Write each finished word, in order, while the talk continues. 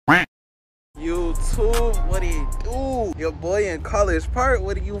YouTube, what do you do? Your boy in College Park,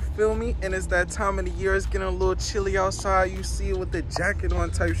 what do you feel me? And it's that time of the year, it's getting a little chilly outside. You see it with the jacket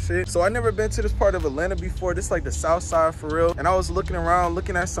on type shit. So I never been to this part of Atlanta before. This like the south side for real. And I was looking around,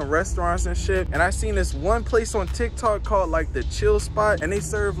 looking at some restaurants and shit. And I seen this one place on TikTok called like the Chill Spot. And they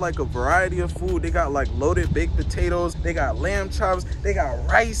serve like a variety of food. They got like loaded baked potatoes. They got lamb chops. They got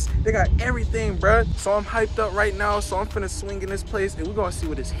rice. They got everything, bruh. So I'm hyped up right now. So I'm finna swing in this place and we're gonna see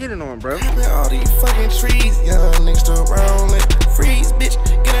what it's hitting on, bro. All these fucking trees, young niggas to roll it. Freeze, bitch,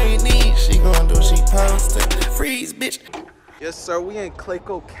 get on your knees. She gon' do, she posted. Freeze, bitch. Yes, sir, we in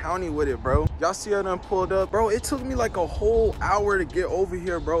Clayco County with it, bro. Y'all see how done pulled up? Bro, it took me like a whole hour to get over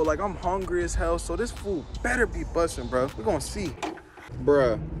here, bro. Like, I'm hungry as hell, so this food better be busting, bro. We're gonna see.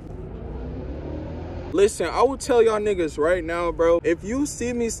 Bruh. Listen, I will tell y'all niggas right now, bro, if you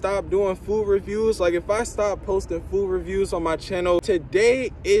see me stop doing food reviews, like if I stop posting food reviews on my channel,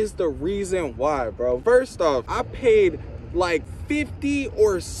 today is the reason why, bro. First off, I paid like $50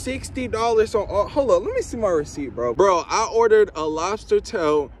 or $60 on, hold up, let me see my receipt, bro. Bro, I ordered a lobster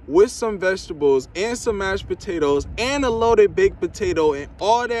tail with some vegetables and some mashed potatoes and a loaded baked potato, and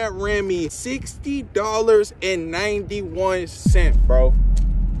all that ran me $60.91, bro.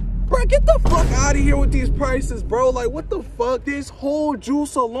 Bro, get the fuck out of here with these prices, bro. Like, what the fuck? This whole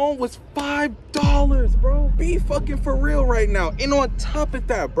juice alone was $5, bro. Be fucking for real right now. And on top of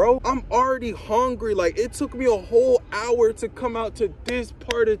that, bro, I'm already hungry. Like, it took me a whole hour to come out to this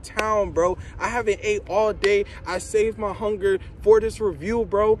part of town, bro. I haven't ate all day. I saved my hunger for this review,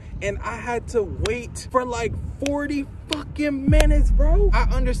 bro. And I had to wait for like 40 fucking minutes, bro. I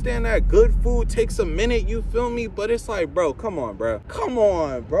understand that good food takes a minute, you feel me? But it's like, bro, come on, bro. Come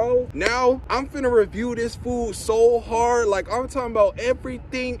on, bro. Now, I'm finna review this food so hard. Like, I'm talking about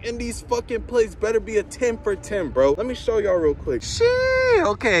everything in these fucking places better be a 10 for 10, bro. Let me show y'all real quick. Shit.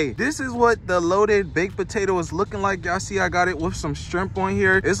 Okay, this is what the loaded baked potato is looking like. Y'all see I got it with some shrimp on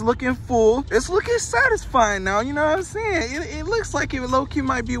here. It's looking full. It's looking satisfying now, you know what I'm saying? It looks like it low-key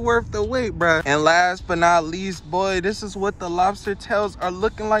might be worth the wait, bro. And last but not least, boy, this is what the lobster tails are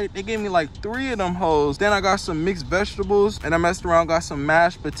looking like. They gave me like 3 of them hoes. Then I got some mixed vegetables and I messed around, got some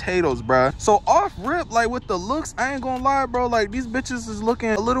mashed potatoes, bruh. So off rip, like with the looks, I ain't gonna lie, bro, like these bitches is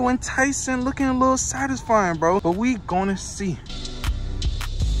looking a little enticing, looking a little satisfying, bro. But we gonna see.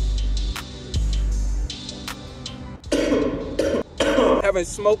 Haven't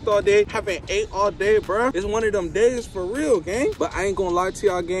smoked all day, haven't ate all day, bro. It's one of them days for real, gang. But I ain't gonna lie to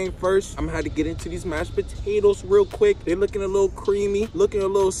y'all, gang. First, I'm gonna have to get into these mashed potatoes real quick. They looking a little creamy, looking a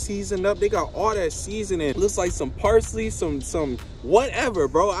little seasoned up. They got all that seasoning. Looks like some parsley, some whatever,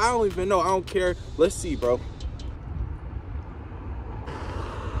 bro. I don't even know. I don't care. Let's see, bro.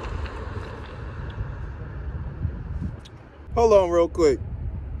 Hold on real quick.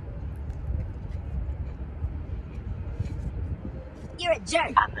 You're a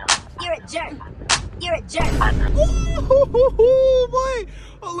jerk. You're a jerk. You're a jerk. Ooh, boy.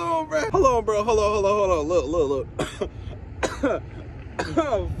 Hold on, bro. Hold on, bro. Hold on. Look.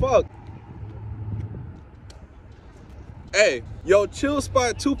 Oh, fuck. Hey, yo, Chill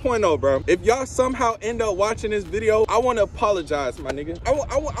Spot 2.0, bro. If y'all somehow end up watching this video, I want to apologize, my nigga. I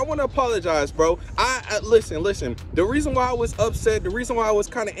want to apologize, bro. Listen. The reason why I was upset, the reason why I was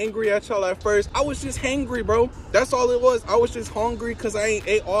kind of angry at y'all at first, I was just hangry, bro. That's all it was. I was just hungry because I ain't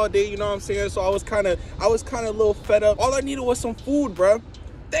ate all day, you know what I'm saying? So I was kind of a little fed up. All I needed was some food, bro.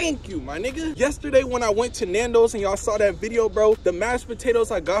 Thank you, my nigga. Yesterday when I went to Nando's and y'all saw that video, bro, the mashed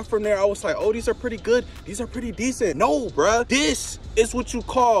potatoes I got from there, I was like, oh, these are pretty good. These are pretty decent. No, bruh. This is what you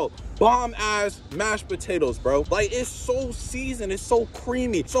call bomb ass mashed potatoes, bro. Like, it's so seasoned, it's so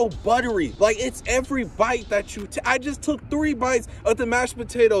creamy, so buttery. Like, it's every bite that you I just took 3 bites of the mashed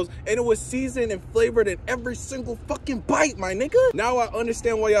potatoes and it was seasoned and flavored in every single fucking bite, my nigga. Now I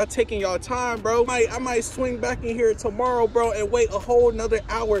understand why y'all taking y'all time, bro. I might swing back in here tomorrow, bro, and wait a whole nother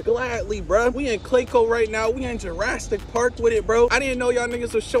hour gladly, bro. We in Clayco right now. We in Jurassic Park with it, bro. I didn't know y'all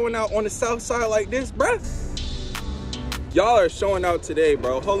niggas was showing out on the south side like this, bro. Y'all are showing out today,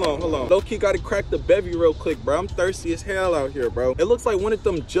 bro. Hold on. Low-key gotta crack the bevy real quick, bro. I'm thirsty as hell out here, bro. It looks like one of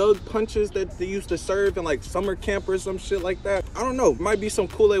them jug punches that they used to serve in like summer camp or some shit like that. I don't know. Might be some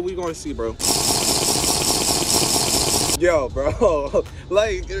Kool-Aid we gonna see, bro. Yo, bro.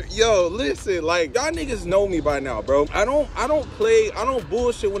 Like, yo, listen, like, y'all niggas know me by now, bro. I don't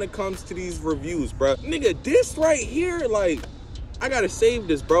bullshit when it comes to these reviews, bro. Nigga, this right here, like, I gotta save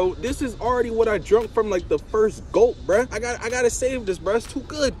this, bro. This is already what I drunk from like the first gulp, bro. I gotta save this, bro. It's too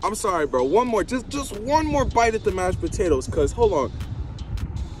good. I'm sorry, bro. One more, just one more bite at the mashed potatoes, cause hold on.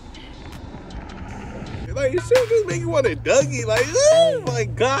 Like, shit just make you want a Dougie. Like, oh my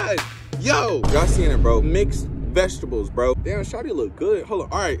God. Yo, y'all seen it, bro. Mixed vegetables, bro. Damn, shawty look good. Hold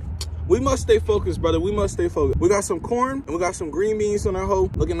on. All right. We must stay focused, brother. We must stay focused. We got some corn and we got some green beans on our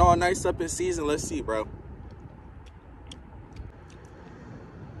hoe. Looking all nice up in season. Let's see, bro.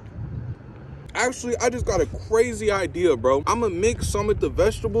 Actually, I just got a crazy idea, bro. I'm gonna mix some of the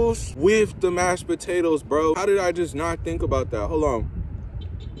vegetables with the mashed potatoes, bro. How did I just not think about that? Hold on.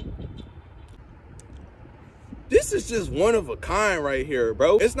 This is just one of a kind right here,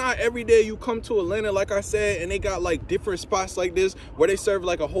 bro. It's not every day you come to Atlanta, like I said, and they got like different spots like this where they serve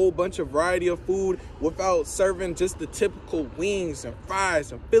like a whole bunch of variety of food without serving just the typical wings and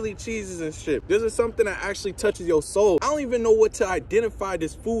fries and Philly cheeses and shit. This is something that actually touches your soul. I don't even know what to identify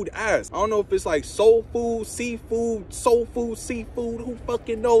this food as. I don't know if it's like soul food, seafood, soul food, seafood, who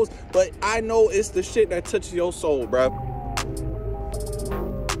fucking knows? But I know it's the shit that touches your soul, bro.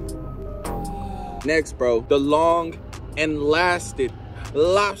 Next, bro, the long and lasted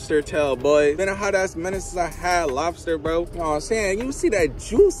lobster tail, boy. Been a hot ass minute since I had lobster, bro. You know what I'm saying? You see that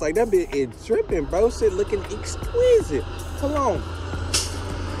juice, like that bit is dripping, bro. Shit looking exquisite. Hold on.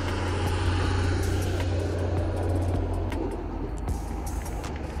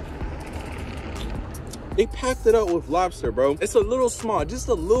 They packed it up with lobster, bro. It's a little small, just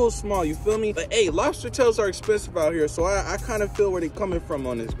a little small, you feel me? But hey, lobster tails are expensive out here, so I kind of feel where they coming from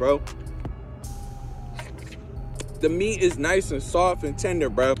on this, bro. The meat is nice and soft and tender,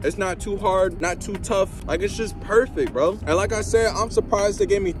 bro. It's not too hard, not too tough. Like, it's just perfect, bro. And like I said, I'm surprised they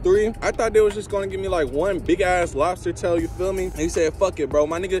gave me 3. I thought they was just gonna give me like 1 big ass lobster tail, you feel me? And he said, fuck it, bro.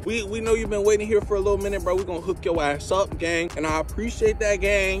 My nigga, we know you've been waiting here for a little minute, bro. We gonna hook your ass up, gang. And I appreciate that,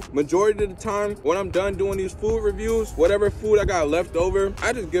 gang. Majority of the time, when I'm done doing these food reviews, whatever food I got left over,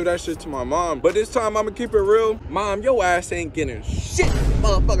 I just give that shit to my mom. But this time, I'm gonna keep it real. Mom, your ass ain't getting shit,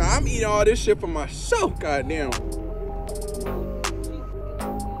 motherfucker. I'm eating all this shit for myself, goddamn.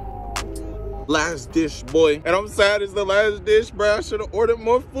 Last dish, boy. And I'm sad it's the last dish, bro. I should have ordered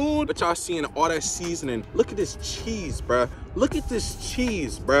more food. But y'all seeing all that seasoning. Look at this cheese, bro. Look at this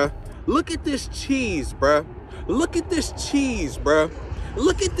cheese, bro. Look at this cheese, bro. Look at this cheese, bro.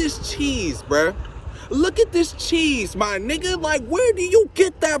 Look at this cheese, bro. Look at this cheese, my nigga. Like, where do you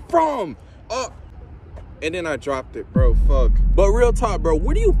get that from? And then I dropped it, bro. Fuck. But real talk, bro,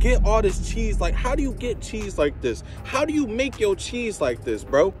 where do you get all this cheese? Like, how do you get cheese like this? How do you make your cheese like this,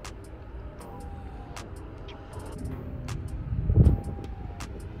 bro?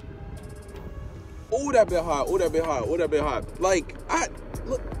 Oh, that bit hot. Oh, that bit hot. Oh, that bit hot. Like,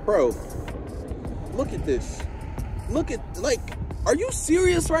 look, bro. Look at this. Look at, like, are you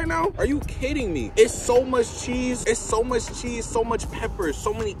serious right now? Are you kidding me? It's so much cheese. It's so much cheese, so much peppers,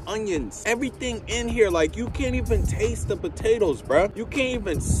 so many onions. Everything in here, like, you can't even taste the potatoes, bro. You can't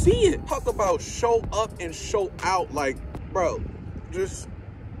even see it. Talk about show up and show out. Like, bro, just...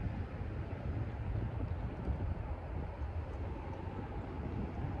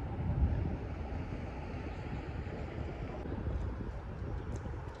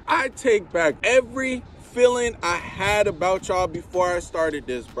 I take back every feeling I had about y'all before I started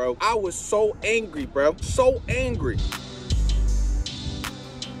this, bro. I was so angry, bro. So angry.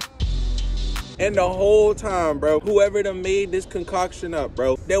 And the whole time, bro, whoever done made this concoction up,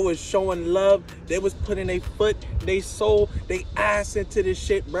 bro, they was showing love. They was putting their foot, they soul, they ass into this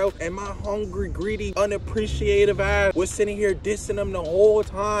shit, bro. And my hungry, greedy, unappreciative ass was sitting here dissing them the whole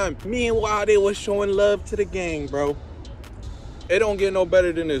time. Meanwhile, they was showing love to the gang, bro. It don't get no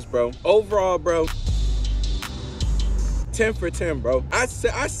better than this, bro. Overall, bro, 10 for 10, bro. I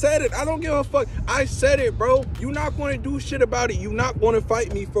said it. I don't give a fuck. I said it, bro. You not going to do shit about it. You not going to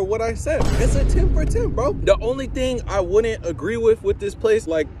fight me for what I said. It's a 10 for 10, bro. The only thing I wouldn't agree with this place,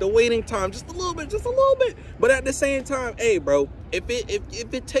 like the waiting time, just a little bit. But at the same time, hey, bro, if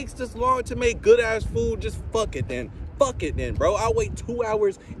it takes this long to make good ass food, just fuck it then. Fuck it then, bro. I'll wait 2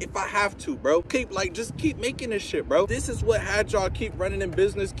 hours if I have to, bro. Just keep making this shit, bro. This is what had y'all keep running in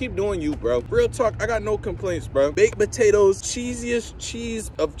business. Keep doing you, bro. Real talk, I got no complaints, bro. Baked potatoes, cheesiest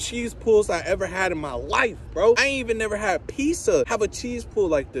cheese pulls I ever had in my life, bro. I ain't even never had pizza have a cheese pull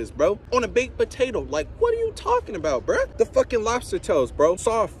like this, bro. On a baked potato. Like, what are you talking about, bro? The fucking lobster tails, bro.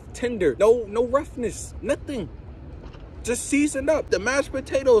 Soft, tender, no roughness, nothing. Just seasoned up. The mashed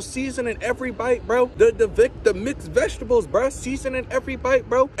potatoes seasoning every bite, bro. The mixed vegetables, bro, seasoning every bite,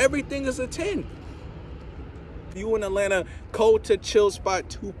 bro. Everything is a 10. You in Atlanta, code to Chill Spot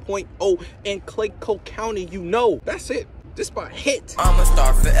 2.0 in Clayco County, you know. That's it. This spot hit. I'ma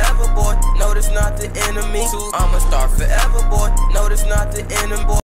start forever, boy. No, that's not the enemy. I'ma start forever, boy. No, that's not the enemy, boy.